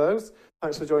enjoyed those.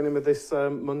 Thanks for joining me this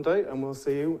Monday, and we'll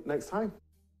see you next time.